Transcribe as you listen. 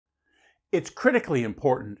It's critically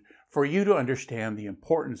important for you to understand the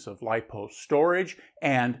importance of LiPo storage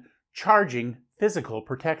and charging physical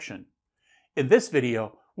protection. In this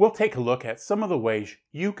video, we'll take a look at some of the ways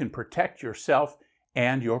you can protect yourself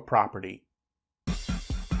and your property.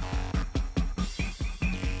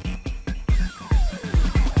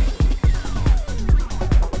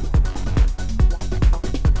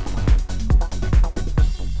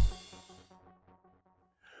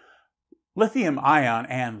 Lithium-ion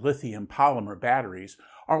and lithium polymer batteries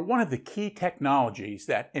are one of the key technologies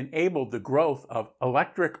that enabled the growth of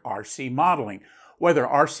electric RC modeling, whether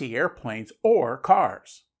RC airplanes or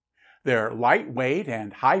cars. Their lightweight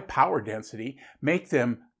and high power density make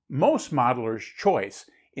them most modelers' choice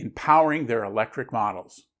in powering their electric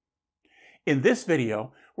models. In this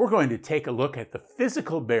video, we're going to take a look at the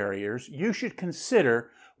physical barriers you should consider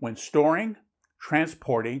when storing,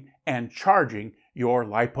 transporting, and charging your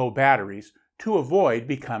LiPo batteries to avoid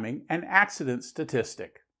becoming an accident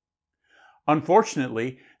statistic.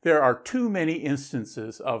 Unfortunately, there are too many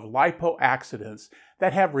instances of LiPo accidents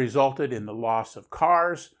that have resulted in the loss of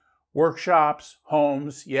cars, workshops,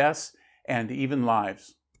 homes, yes, and even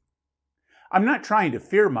lives. I'm not trying to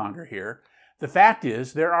fearmonger here. The fact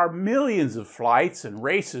is, there are millions of flights and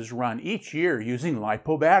races run each year using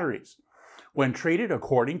LiPo batteries. When treated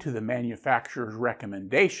according to the manufacturer's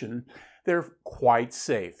recommendation, they're quite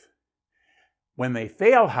safe. When they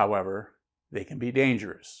fail, however, they can be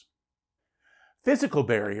dangerous. Physical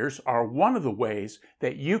barriers are one of the ways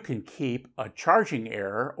that you can keep a charging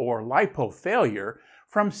error or LiPo failure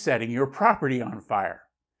from setting your property on fire.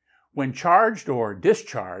 When charged or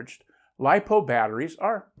discharged, LiPo batteries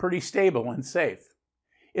are pretty stable and safe.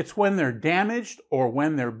 It's when they're damaged or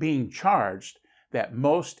when they're being charged that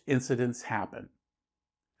most incidents happen.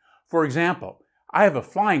 For example, I have a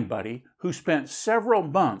flying buddy who spent several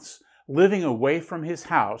months living away from his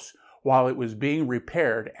house while it was being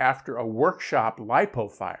repaired after a workshop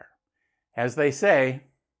LiPo fire. As they say,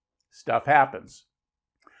 stuff happens.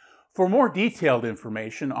 For more detailed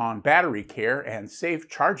information on battery care and safe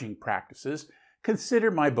charging practices,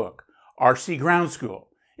 consider my book, RC Ground School.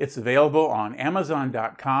 It's available on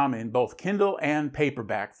Amazon.com in both Kindle and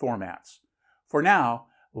paperback formats. For now,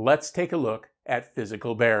 let's take a look at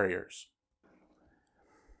physical barriers.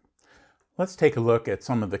 Let's take a look at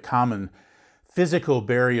some of the common physical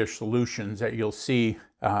barrier solutions that you'll see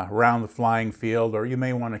around the flying field, or you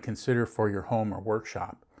may want to consider for your home or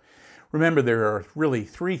workshop. Remember, there are really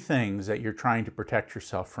three things that you're trying to protect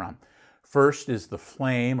yourself from. First is the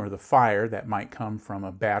flame or the fire that might come from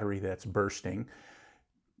a battery that's bursting.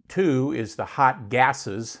 Two is the hot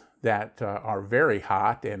gases that are very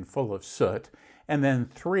hot and full of soot. And then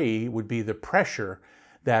three would be the pressure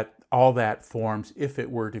that all that forms if it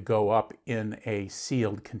were to go up in a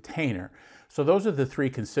sealed container. So those are the three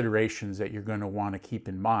considerations that you're going to want to keep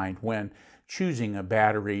in mind when choosing a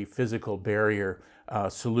battery physical barrier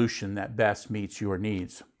solution that best meets your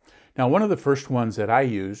needs. Now, one of the first ones that I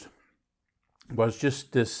used was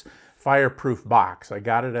just this fireproof box. I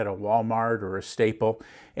got it at a Walmart or a Staple,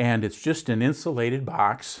 and it's just an insulated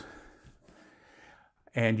box.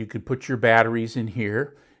 And you could put your batteries in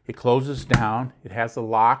here. It closes down. It has a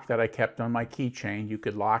lock that I kept on my keychain. You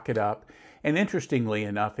could lock it up. And interestingly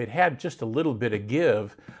enough, it had just a little bit of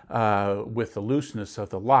give with the looseness of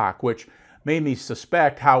the lock, which made me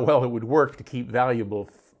suspect how well it would work to keep valuable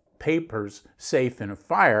papers safe in a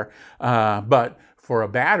fire. But for a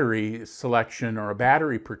battery selection or a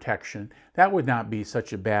battery protection, that would not be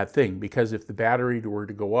such a bad thing, because if the battery were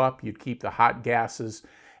to go up, you'd keep the hot gases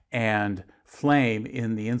and flame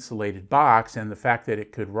in the insulated box, and the fact that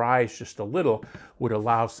it could rise just a little would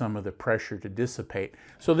allow some of the pressure to dissipate.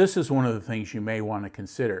 So this is one of the things you may want to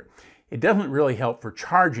consider. It doesn't really help for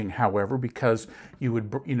charging, however, because you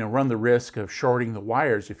would run the risk of shorting the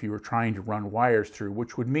wires if you were trying to run wires through,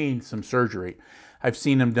 which would mean some surgery. I've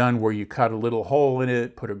seen them done where you cut a little hole in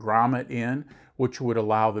it, put a grommet in, which would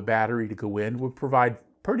allow the battery to go in, would provide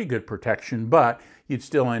pretty good protection, but you'd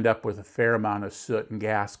still end up with a fair amount of soot and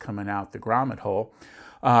gas coming out the grommet hole.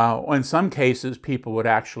 In some cases, people would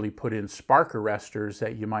actually put in spark arresters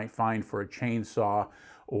that you might find for a chainsaw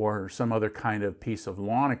or some other kind of piece of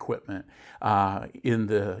lawn equipment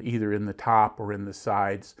either in the top or in the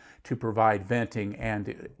sides to provide venting,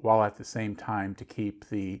 and while at the same time to keep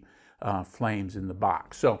the flames in the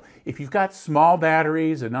box. So if you've got small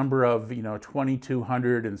batteries, a number of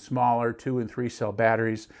 2200 and smaller 2 and 3 cell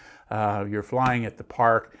batteries, you're flying at the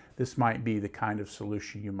park, this might be the kind of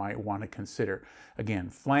solution you might want to consider. Again,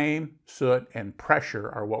 flame, soot, and pressure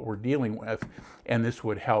are what we're dealing with, and this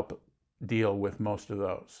would help deal with most of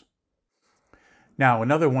those. Now,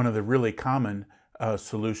 another one of the really common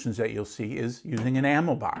solutions that you'll see is using an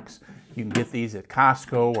ammo box. You can get these at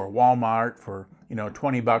Costco or Walmart for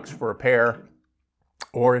 20 bucks for a pair.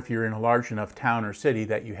 Or if you're in a large enough town or city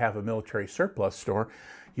that you have a military surplus store,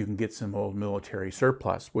 you can get some old military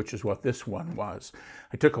surplus, which is what this one was.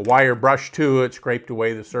 I took a wire brush to it, scraped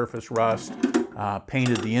away the surface rust,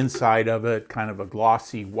 painted the inside of it kind of a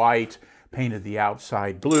glossy white, painted the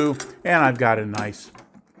outside blue, and I've got a nice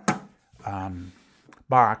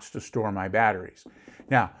box to store my batteries.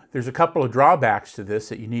 Now, there's a couple of drawbacks to this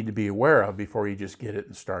that you need to be aware of before you just get it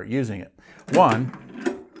and start using it. One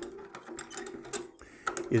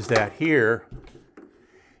is that here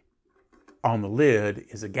on the lid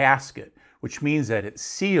is a gasket, which means that it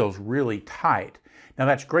seals really tight. Now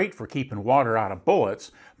that's great for keeping water out of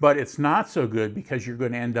bullets, but it's not so good because you're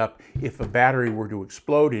going to end up, if a battery were to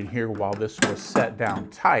explode in here while this was set down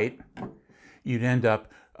tight, you'd end up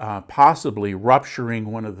possibly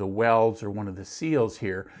rupturing one of the welds or one of the seals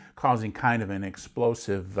here, causing kind of an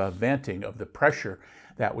explosive venting of the pressure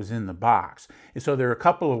that was in the box. And so there are a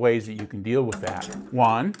couple of ways that you can deal with that.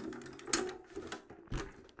 One,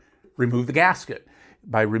 remove the gasket.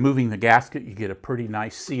 By removing the gasket, you get a pretty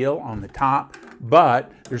nice seal on the top,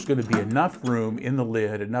 but there's going to be enough room in the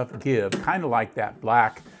lid, enough give, kind of like that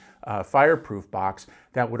black fireproof box,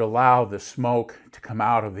 that would allow the smoke to come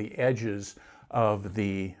out of the edges of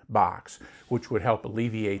the box, which would help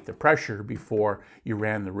alleviate the pressure before you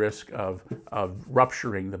ran the risk of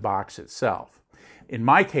rupturing the box itself. In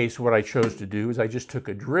my case, what I chose to do is I just took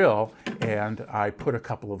a drill and I put a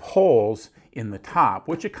couple of holes in the top,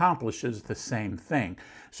 which accomplishes the same thing.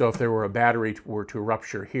 So if there were a battery were to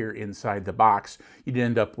rupture here inside the box, you'd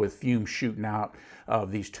end up with fumes shooting out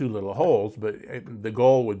of these two little holes, but the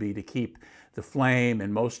goal would be to keep the flame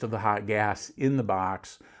and most of the hot gas in the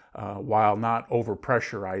box while not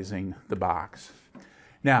overpressurizing the box.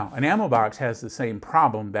 Now, an ammo box has the same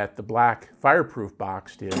problem that the black fireproof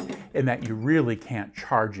box did, in that you really can't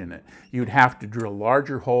charge in it. You'd have to drill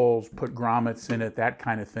larger holes, put grommets in it, that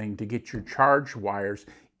kind of thing, to get your charge wires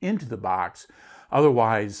into the box.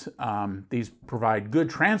 Otherwise, these provide good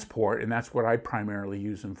transport, and that's what I primarily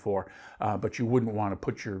use them for, but you wouldn't want to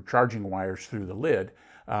put your charging wires through the lid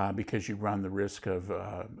because you'd run the risk of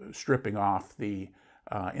stripping off the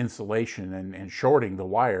insulation and shorting the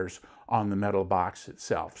wires on the metal box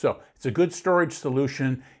itself. So it's a good storage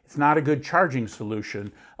solution. It's not a good charging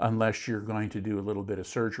solution unless you're going to do a little bit of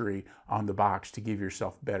surgery on the box to give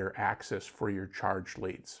yourself better access for your charge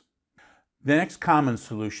leads. The next common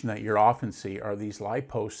solution that you'll often see are these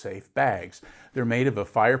Lipo Safe bags. They're made of a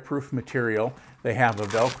fireproof material. They have a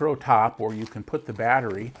Velcro top where you can put the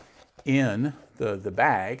battery in the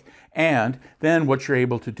bag, and then what you're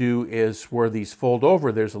able to do is where these fold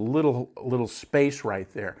over, there's a little space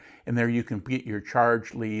right there, and there you can get your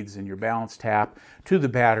charge leads and your balance tap to the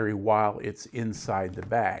battery while it's inside the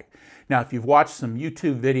bag. Now, if you've watched some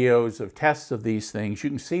YouTube videos of tests of these things, you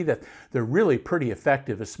can see that they're really pretty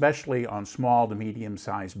effective, especially on small to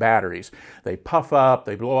medium-sized batteries. They puff up,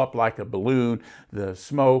 they blow up like a balloon, the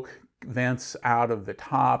smoke vents out of the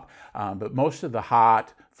top, but most of the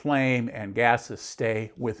hot flame and gases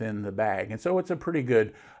stay within the bag. And so it's a pretty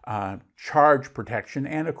good charge protection,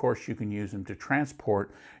 and of course you can use them to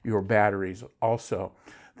transport your batteries also.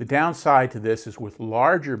 The downside to this is with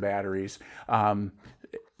larger batteries,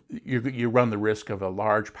 you run the risk of a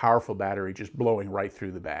large, powerful battery just blowing right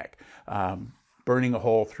through the bag, burning a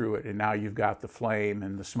hole through it, and now you've got the flame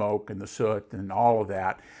and the smoke and the soot and all of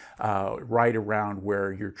that right around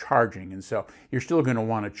where you're charging. And so you're still going to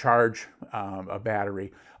want to charge a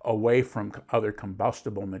battery away from other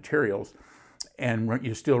combustible materials, and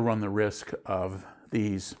you still run the risk of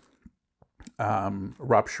these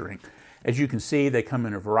rupturing. As you can see, they come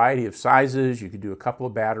in a variety of sizes. You could do a couple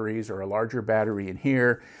of batteries or a larger battery in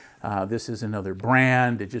here. This is another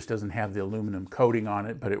brand. It just doesn't have the aluminum coating on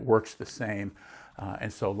it, but it works the same.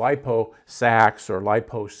 And so Lipo sacks or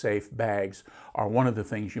Lipo Safe bags are one of the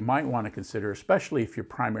things you might want to consider, especially if you're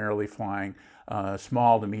primarily flying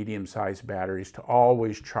small to medium-sized batteries, to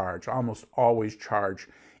always charge, almost always charge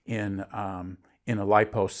in a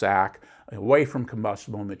Lipo sack, away from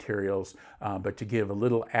combustible materials, but to give a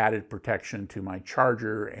little added protection to my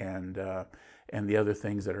charger and the other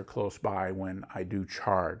things that are close by when I do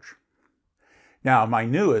charge. Now, my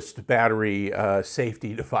newest battery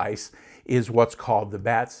safety device is what's called the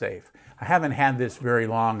BatSafe. I haven't had this very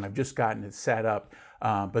long. I've just gotten it set up.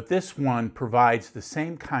 But this one provides the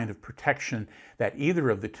same kind of protection that either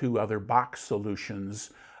of the two other box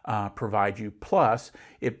solutions provide you. Plus,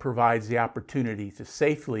 it provides the opportunity to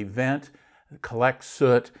safely vent, collect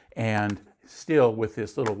soot, and still, with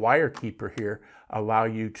this little wire keeper here, allow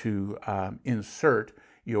you to insert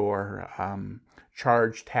your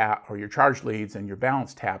charge tap or your charge leads and your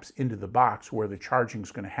balance taps into the box where the charging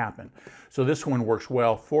is going to happen. So this one works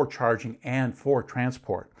well for charging and for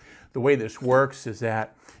transport. The way this works is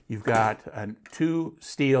that you've got 2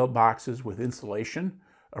 steel boxes with insulation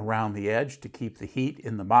around the edge to keep the heat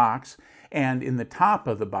in the box, and in the top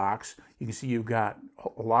of the box you can see you've got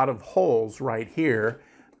a lot of holes right here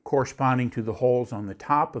corresponding to the holes on the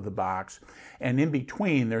top of the box, and in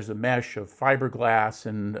between there's a mesh of fiberglass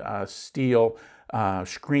and steel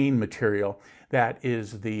screen material that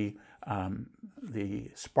is the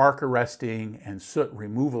spark arresting and soot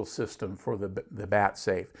removal system for the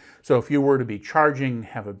BatSafe. So if you were to be charging,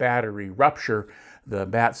 have a battery rupture, the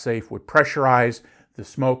BatSafe would pressurize, the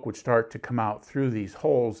smoke would start to come out through these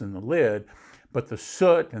holes in the lid, but the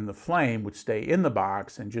soot and the flame would stay in the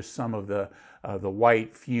box, and just some of the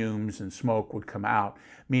white fumes and smoke would come out,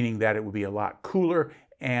 meaning that it would be a lot cooler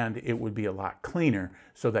and it would be a lot cleaner,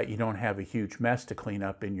 so that you don't have a huge mess to clean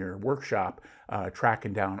up in your workshop,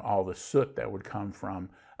 tracking down all the soot that would come from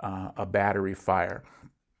a battery fire.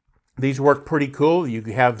 These work pretty cool. You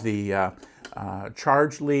have the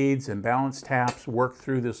charge leads and balance taps work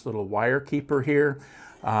through this little wire keeper here,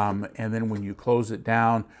 and then when you close it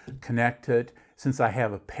down, connect it. Since I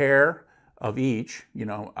have a pair of each,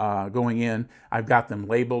 going in, I've got them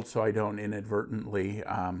labeled so I don't inadvertently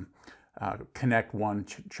connect one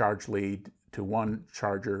charge lead to one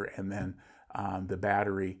charger and then the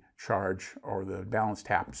battery charge or the balance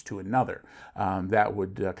taps to another. That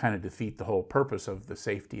would kind of defeat the whole purpose of the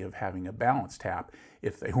safety of having a balance tap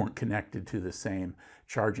if they weren't connected to the same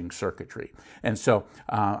charging circuitry. And so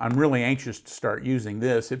I'm really anxious to start using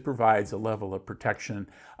this. It provides a level of protection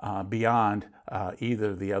beyond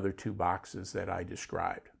either of the other 2 boxes that I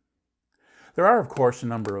described. There are, of course, a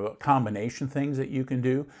number of combination things that you can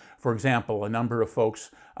do. For example, a number of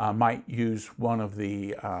folks might use one of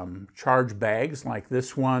the charge bags like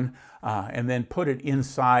this one and then put it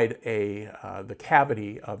inside the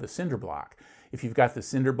cavity of the cinder block. If you've got the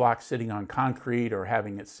cinder block sitting on concrete or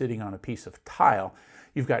having it sitting on a piece of tile,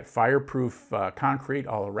 you've got fireproof concrete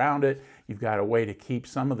all around it. You've got a way to keep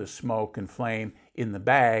some of the smoke and flame in the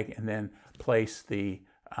bag, and then place the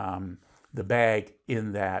bag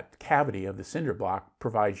in that cavity of the cinder block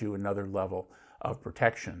provides you another level of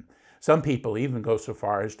protection. Some people even go so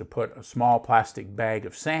far as to put a small plastic bag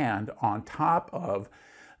of sand on top of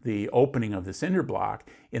the opening of the cinder block.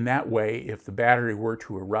 In that way, if the battery were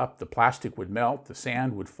to erupt, the plastic would melt, the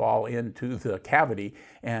sand would fall into the cavity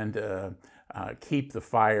and keep the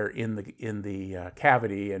fire in the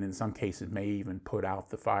cavity, and in some cases may even put out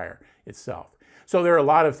the fire itself. So there are a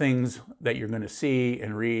lot of things that you're going to see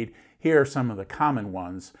and read. Here are some of the common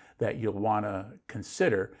ones that you'll want to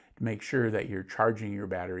consider to make sure that you're charging your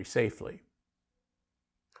battery safely.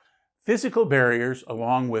 Physical barriers,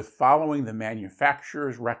 along with following the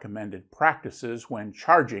manufacturer's recommended practices when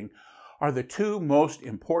charging, are the 2 most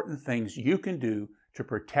important things you can do to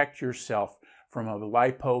protect yourself from a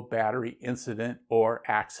LiPo battery incident or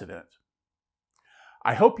accident.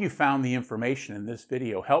 I hope you found the information in this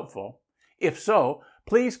video helpful. If so,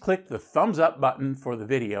 please click the thumbs up button for the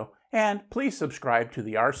video, and please subscribe to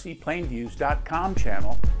the RCPlaneviews.com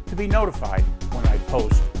channel to be notified when I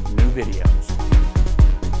post new videos.